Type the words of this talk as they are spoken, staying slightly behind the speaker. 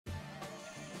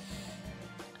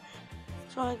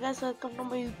So hi guys, welcome to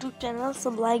my YouTube channel. So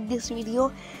like this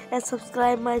video and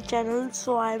subscribe my channel.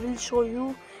 So I will show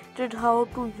you how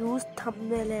to use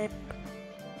thumbnail app.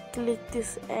 Click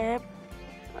this app.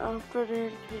 After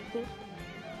that, click this.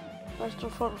 First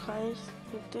of all guys,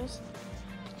 click this.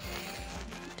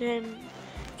 Then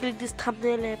click this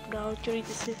thumbnail app now. Actually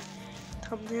this is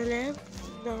thumbnail app.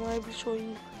 Now I will show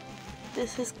you.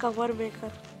 This is cover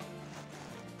maker.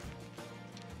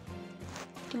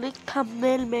 Click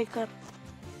thumbnail maker.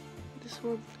 This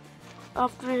one.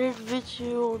 After it, which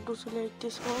you want to select?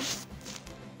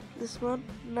 This one,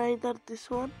 neither this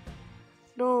one.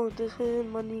 No, this is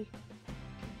money.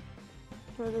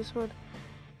 No, this one.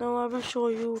 Now I will show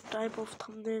you type of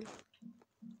thumbnail.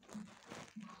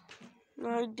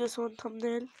 Like this one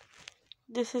thumbnail.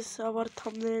 This is our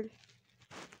thumbnail.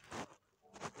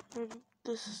 And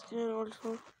this is here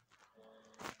also.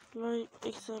 Like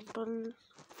example,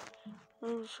 I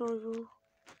will show you.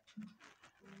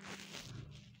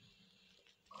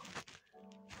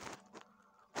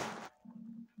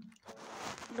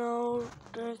 Now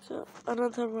take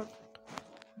another one.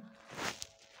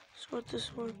 So this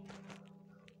one.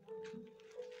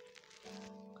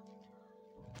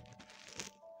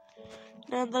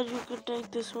 Now that you can take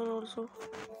this one also.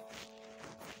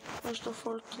 First of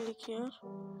all, click here.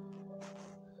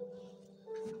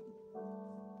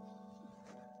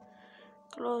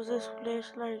 Close this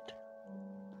flashlight.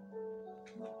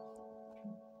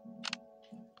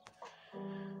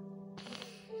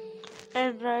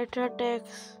 And write a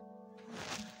text.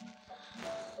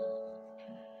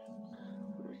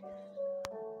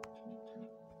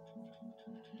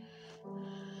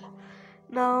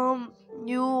 Now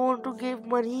you want to give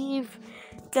money if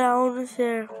crowns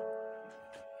here.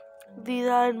 These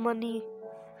are money.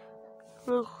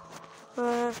 Look,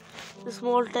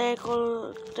 small text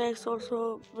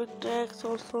also, big text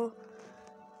also,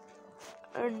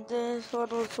 and this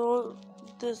one also,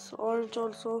 this orange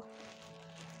also.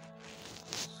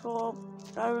 So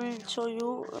I will show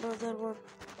you another one.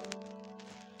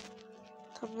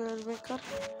 Thumbnail maker.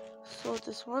 So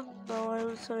this one. Now I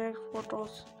will select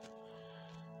photos.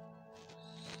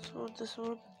 So this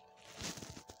one.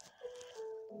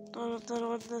 Another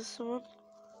one. This one.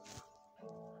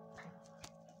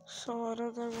 So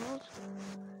another one.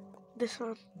 This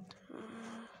one.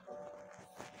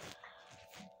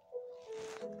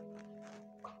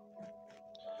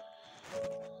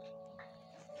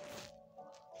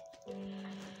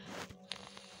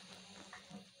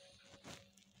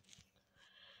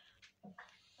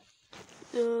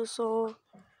 So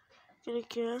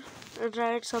click here and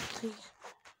write something.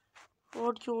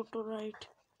 What you want to write.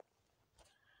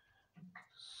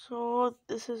 So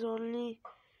this is only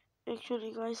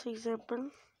actually guys example.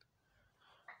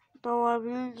 Now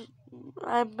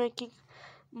I'm making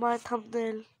my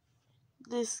thumbnail.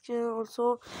 This can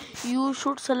also, you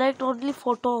should select only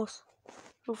photos.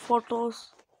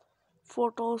 Photos.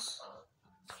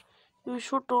 You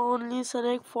should only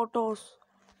select photos,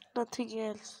 nothing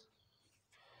else.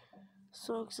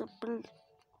 So example,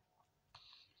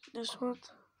 this one,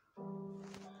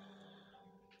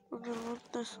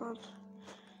 this one.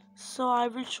 So I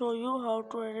will show you how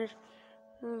to edit.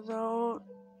 Now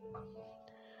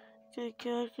click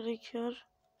here,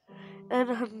 and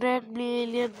 100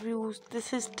 million views.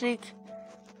 This is trick.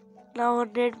 Now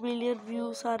 100 million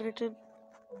views are written.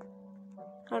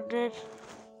 100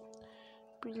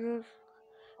 million.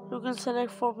 You can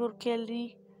select from your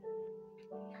gallery.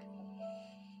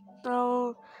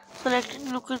 Now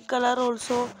selecting look and color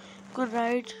also. You can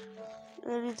write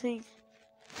anything.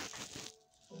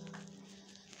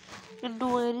 You can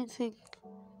do anything.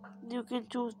 You can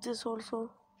choose this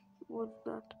also. Want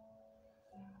that.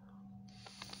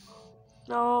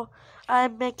 Now I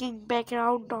am making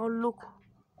background. Now look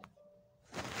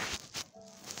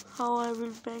how I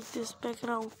will make this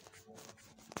background.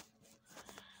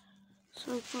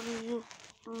 So actually you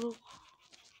look.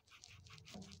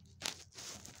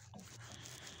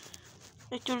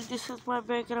 Actually this is my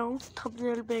background,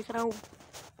 thumbnail background.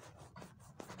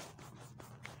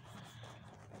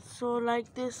 So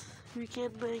like this we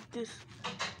can make this.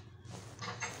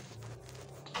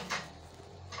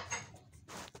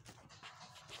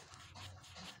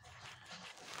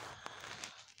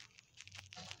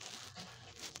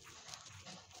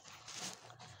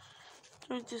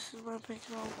 So this is my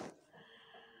background.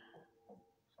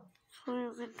 So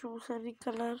you can choose any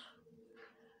color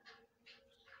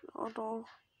or no.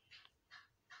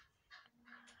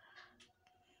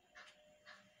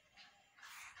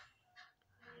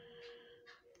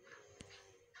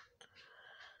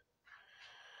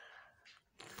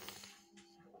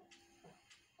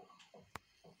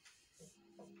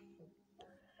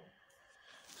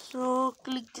 So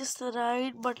click this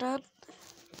right button.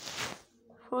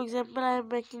 For example, I am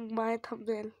making my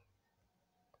thumbnail.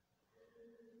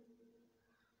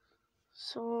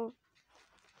 So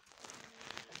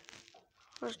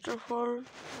first of all,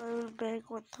 I will make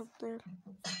one thumbnail.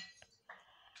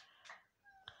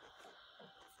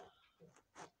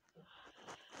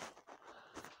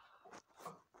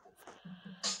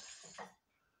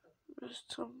 This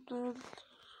thumbnail.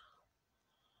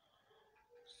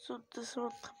 So this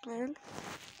one thumbnail.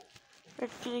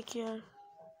 And click here.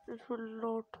 It will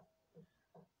load.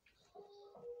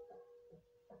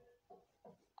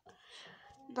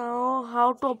 Now,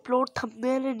 how to upload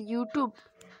thumbnail in YouTube?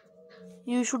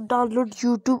 You should download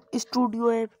YouTube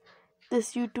Studio app.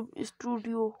 This YouTube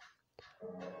Studio.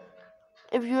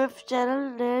 If you have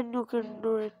channel, then you can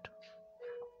do it.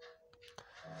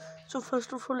 So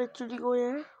first of all, actually go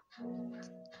here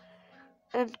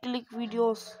and click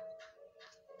videos.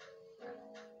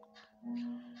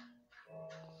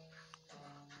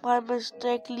 By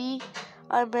mistakenly,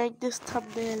 I make this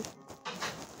thumbnail.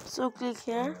 So click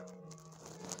here.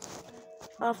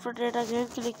 After that, again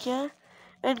click here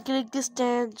and click this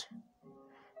stand.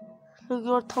 Look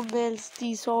your thumbnails.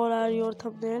 These all are your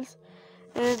thumbnails,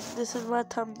 and this is my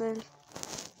thumbnail.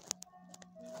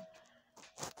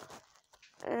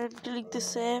 And click the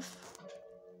save.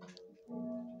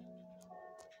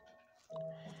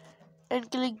 And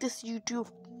click this YouTube.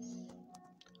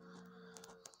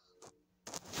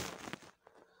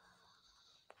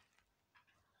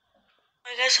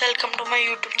 Hi guys, welcome to my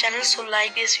YouTube channel. So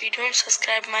like this video and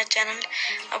subscribe my channel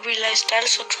Abhi Lifestyle.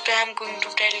 So today I am going to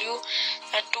tell you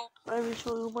that I will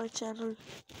show you my channel,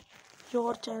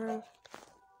 your channel.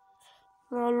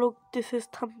 Now look, this is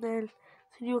thumbnail.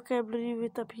 See vocabulary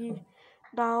with Abhi.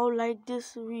 Now like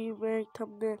this we make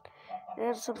thumbnail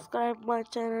and subscribe my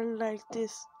channel like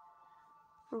this.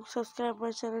 Subscribe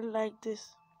my channel like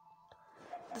this.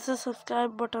 This is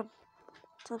subscribe button.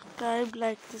 Subscribe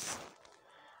like this.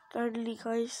 Kindly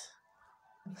guys,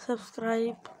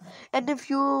 subscribe. And if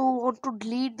you want to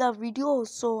delete the video,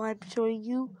 so I'm showing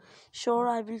you. Sure,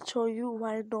 I will show you.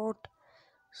 Why not?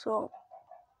 So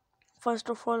first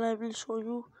of all, I will show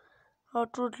you how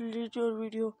to delete your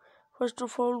video. First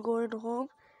of all, go in home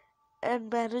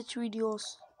and manage videos.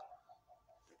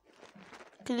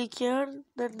 Click here.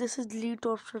 Then this is delete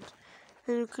option.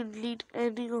 And you can delete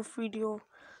any of video.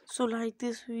 So like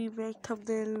this we make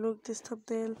thumbnail. Look this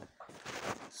thumbnail.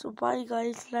 So bye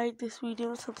guys, like this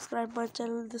video, subscribe my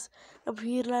channel, this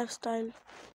Abhi Lifestyle.